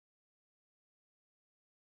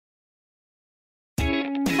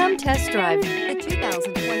Come test drive the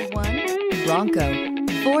 2021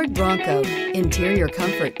 Bronco. Ford Bronco. Interior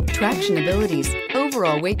comfort, traction abilities,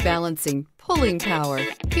 overall weight balancing, pulling power.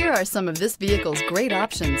 Here are some of this vehicle's great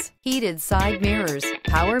options: heated side mirrors,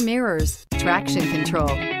 power mirrors, traction control,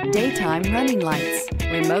 daytime running lights,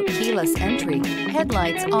 remote keyless entry,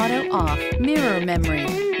 headlights auto off, mirror memory,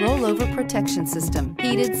 rollover protection system,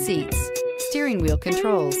 heated seats, steering wheel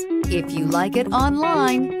controls. If you like it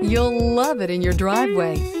online, you'll love it in your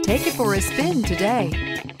driveway. Take it for a spin today.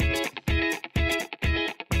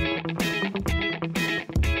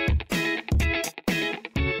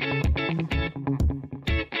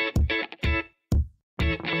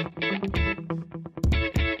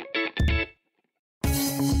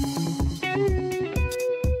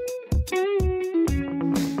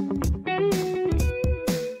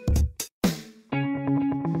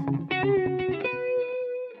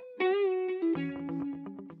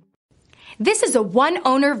 This is a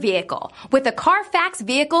one-owner vehicle with a Carfax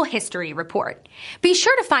Vehicle History Report. Be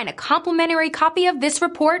sure to find a complimentary copy of this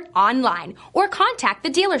report online or contact the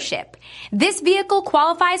dealership. This vehicle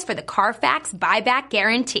qualifies for the Carfax Buyback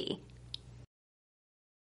Guarantee.